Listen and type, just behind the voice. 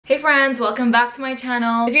Hey friends, welcome back to my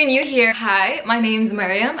channel. If you're new here, hi, my name's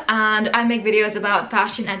Mariam and I make videos about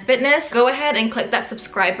fashion and fitness. Go ahead and click that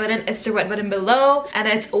subscribe button. It's the red button below and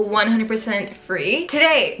it's 100% free.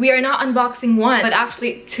 Today, we are not unboxing one, but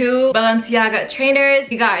actually two Balenciaga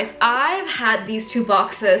trainers. You guys, I've had these two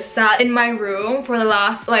boxes sat in my room for the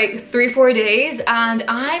last like 3-4 days and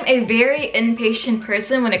I'm a very impatient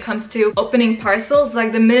person when it comes to opening parcels.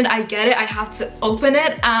 Like the minute I get it, I have to open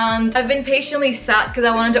it, and I've been patiently sat because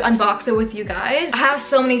I wanted to unbox it with you guys. I have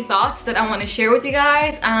so many thoughts that I want to share with you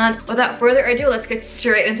guys, and without further ado, let's get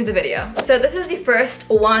straight into the video. So this is the first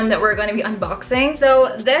one that we're going to be unboxing.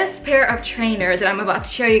 So this pair of trainers that I'm about to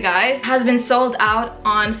show you guys has been sold out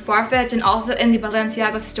on Farfetch and also in the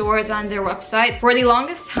Balenciaga stores on their website for the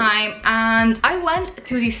longest time, and I went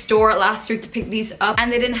to the store last week to pick these up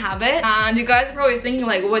and they didn't have it. And you guys are probably thinking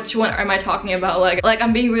like, which one am I talking about? Like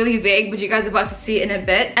I'm being really vague, but you guys are about to see it in a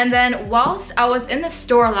bit. And then whilst I was in the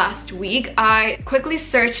store last week, I quickly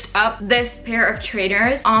searched up this pair of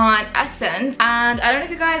trainers on Essence, and I don't know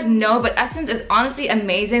if you guys know, but Essence is honestly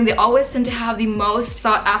amazing. They always tend to have the most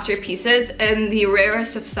sought after pieces in the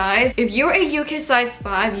rarest of size. If you're a UK size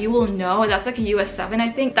 5, you will know that's like a US 7, I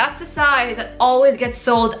think. That's the size that always gets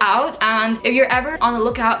sold out. And if you're ever on the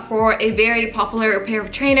lookout for a very popular pair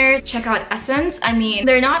of trainers, check out Essence. I mean,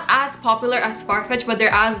 they're not as popular as Farfetch, but they're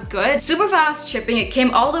as good. Super fast shipping. It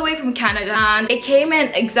came all the way from Canada and it came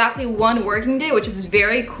in exactly 1 working day, which is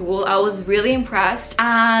very cool. I was really impressed.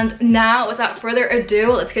 And now, without further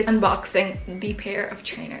ado, let's get unboxing the pair of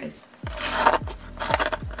trainers.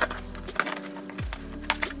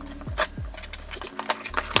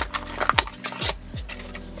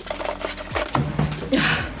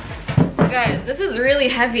 Guys, this is really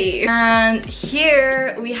heavy. And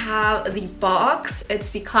here we have the box. It's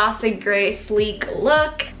the classic gray sleek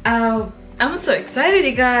look. I'm so excited,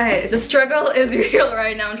 you guys. The struggle is real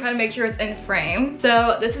right now. I'm trying to make sure it's in frame.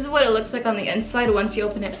 So this is what it looks like on the inside once you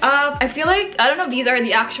open it up. I feel like, I don't know if these are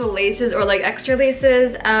the actual laces or like extra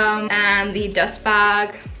laces, and the dust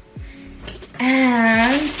bag.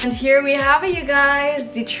 And here we have it, you guys,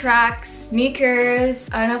 the track sneakers.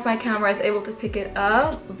 I don't know if my camera is able to pick it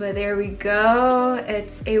up, but there we go.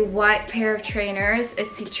 It's a white pair of trainers.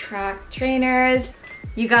 It's the track trainers.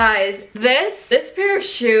 You guys, this pair of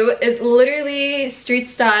shoe is literally street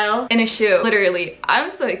style in a shoe. Literally,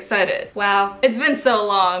 I'm so excited. Wow, it's been so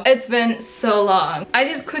long. It's been so long. I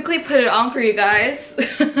just quickly put it on for you guys.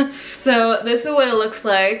 So this is what it looks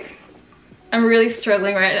like. I'm really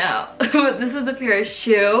struggling right now. But this is the pair of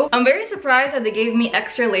shoe. I'm very surprised that they gave me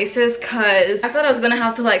extra laces because I thought I was gonna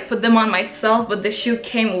have to like put them on myself, but the shoe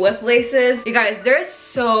came with laces. You guys, they're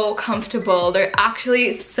so comfortable. They're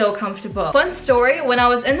actually so comfortable. Fun story, when I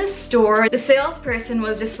was in the store, the salesperson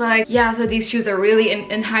was just like, yeah, so these shoes are really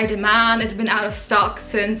in high demand. It's been out of stock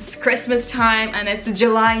since Christmas time and it's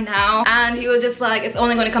July now. And he was just like, it's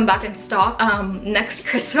only gonna come back in stock next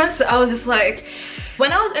Christmas. So I was just like,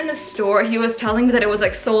 when I was in the store, he was telling me that it was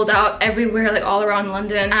like sold out everywhere, like all around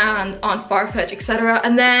London and on Farfetch, etc.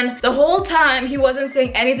 And then the whole time he wasn't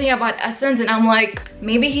saying anything about Essence, and I'm like,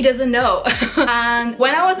 maybe he doesn't know. And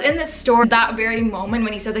when I was in the store, that very moment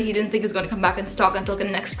when he said that he didn't think it was going to come back in stock until the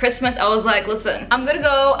next Christmas, I was like, listen, I'm gonna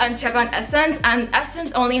go and check on Essence. And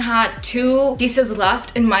Essence only had 2 pieces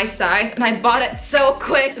left in my size, and I bought it so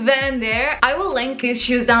quick then and there. I will link these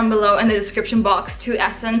shoes down below in the description box to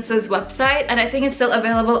Essence's website, and I think it's still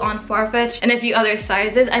available on Farfetch and a few other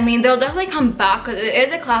sizes. I mean, they'll definitely come back because it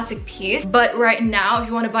is a classic piece, but right now, if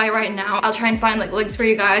you want to buy it right now, I'll try and find like links for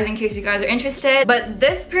you guys in case you guys are interested. But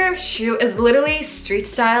this pair of shoe is literally street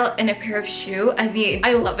style in a pair of shoe. I mean,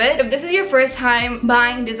 I love it. If this is your first time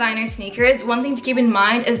buying designer sneakers, one thing to keep in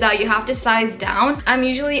mind is that you have to size down. I'm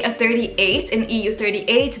usually a 38 in EU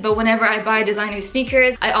 38, but whenever I buy designer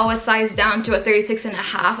sneakers, I always size down to a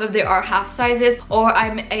 36.5 if there are half sizes, or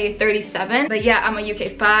I'm a 37. But yeah, I'm a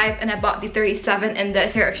UK 5 and I bought the 37 in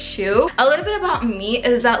this pair of shoe. A little bit about me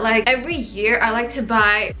is that like every year I like to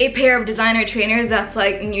buy a pair of designer trainers that's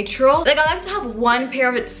like neutral. Like I like to have 1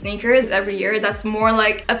 pair of sneakers every year that's more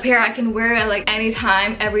like a pair I can wear at like any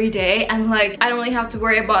time every day, and like I don't really have to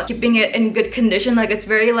worry about keeping it in good condition. Like it's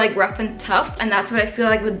very like rough and tough, and that's what I feel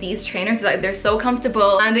like with these trainers. Like they're so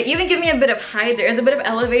comfortable and they even give me a bit of height. There is a bit of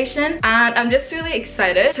elevation, and I'm just really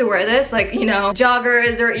excited to wear this, like, you know,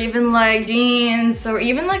 joggers or even like jeans, or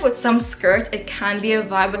even like with some skirts it can be a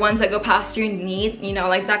vibe, but ones that go past your knee, you know,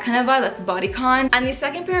 like that kind of vibe, that's bodycon. And the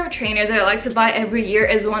second pair of trainers that I like to buy every year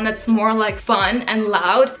is one that's more like fun and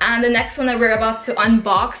loud. And the next one that we're about to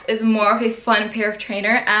unbox is more of a fun pair of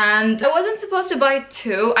trainer, and I wasn't supposed to buy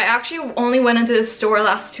two. I actually only went into the store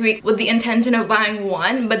last week with the intention of buying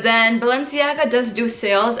one, but then Balenciaga does do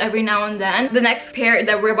sales every now and then. The next pair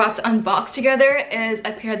that we're about to unbox together is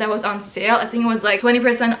a pair that was on sale. I think it was like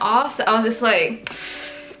 20% off, so I was just like,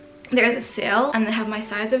 there's a sale and they have my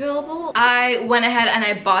size available. I went ahead and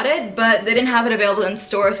I bought it, but they didn't have it available in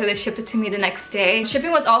store, so they shipped it to me the next day.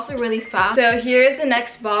 Shipping was also really fast. So here's the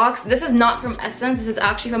next box. This is not from Essence, this is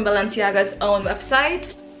actually from Balenciaga's own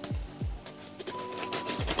website.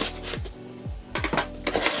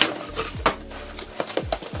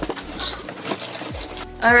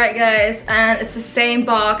 Alright guys, and it's the same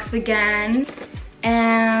box again,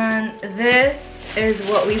 and this is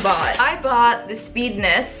what we bought. I bought the speed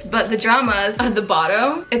knits, but the drama's at the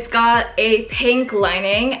bottom. It's got a pink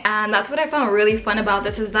lining, and that's what I found really fun about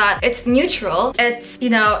this, is that it's neutral. It's, you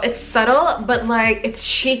know, it's subtle, but like it's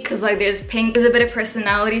chic because like there's pink. There's a bit of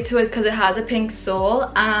personality to it because it has a pink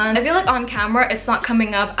sole, and I feel like on camera it's not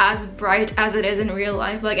coming up as bright as it is in real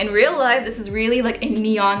life. Like in real life, this is really like a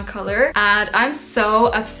neon color, and I'm so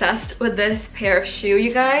obsessed with this pair of shoe,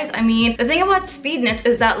 you guys. I mean, the thing about speed knits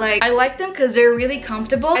is that like I like them because they're really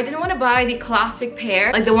comfortable. I didn't want to buy the classic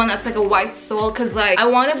pair, like the one that's like a white sole, because like I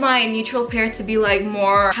wanted my neutral pair to be like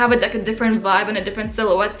more, have like a different vibe and a different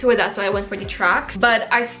silhouette to it. That's why I went for the tracks,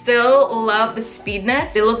 but I still love the speed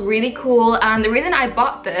knits. They look really cool, and the reason I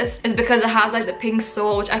bought this is because it has like the pink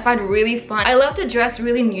sole, which I find really fun. I love to dress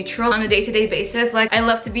really neutral on a day-to-day basis. Like I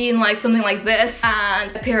love to be in like something like this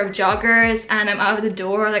and a pair of joggers, and I'm out of the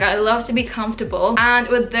door. Like I love to be comfortable, and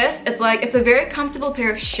with this it's like it's a very comfortable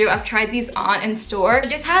pair of shoe. I've tried these on in store. It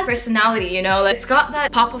just has personality, you know, like it's got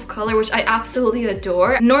that pop of color, which I absolutely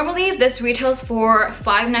adore. Normally this retails for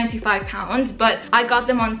 £5.95, but I got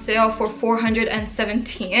them on sale for $417.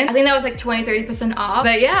 I think that was like 20-30% off.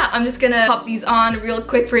 But yeah, I'm just gonna pop these on real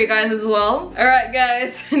quick for you guys as well. All right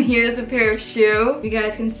guys, and here's a pair of shoe. You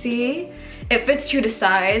guys can see it fits true to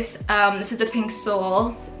size. This is a pink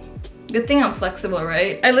sole. Good thing I'm flexible,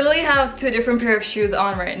 right? I literally have two different pair of shoes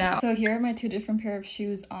on right now. So here are my two different pair of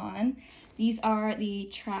shoes on. These are the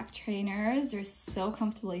track trainers. They're so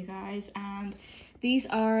comfortable, you guys. And these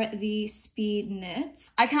are the speed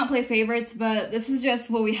knits. I can't play favorites, but this is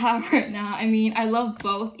just what we have right now. I mean, I love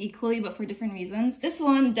both equally, but for different reasons. This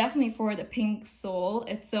one, definitely for the pink sole.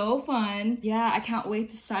 It's so fun. Yeah, I can't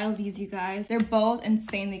wait to style these, you guys. They're both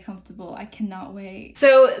insanely comfortable. I cannot wait.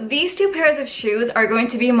 So these two pairs of shoes are going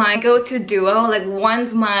to be my go-to duo. Like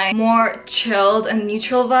one's my more chilled and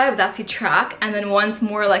neutral vibe, that's the track, and then one's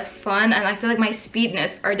more like fun, and I feel like my speed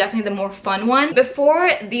knits are definitely the more fun one.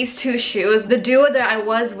 Before these two shoes, the duo that I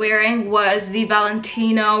was wearing was the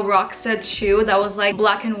Valentino Rockstud shoe that was like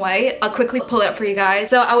black and white. I'll quickly pull it up for you guys.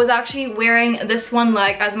 So I was actually wearing this one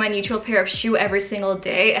like as my neutral pair of shoe every single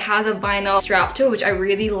day. It has a vinyl strap to it, which I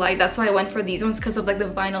really like. That's why I went for these ones, because of like the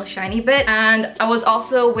vinyl shiny bit. And I was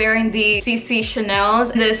also wearing the CC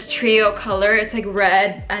Chanel's, this trio color. It's like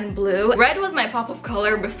red and blue. Red was my pop of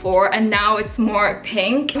color before, and now it's more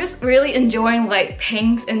pink. I'm just really enjoying like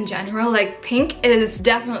pinks in general. Like pink is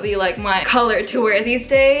definitely like my color to wear these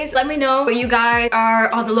days. Let me know what you guys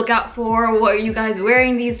are on the lookout for. What are you guys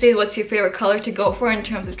wearing these days? What's your favorite color to go for in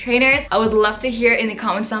terms of trainers? I would love to hear in the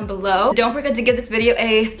comments down below. Don't forget to give this video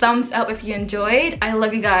a thumbs up if you enjoyed. I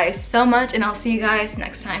love you guys so much, and I'll see you guys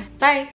next time. Bye!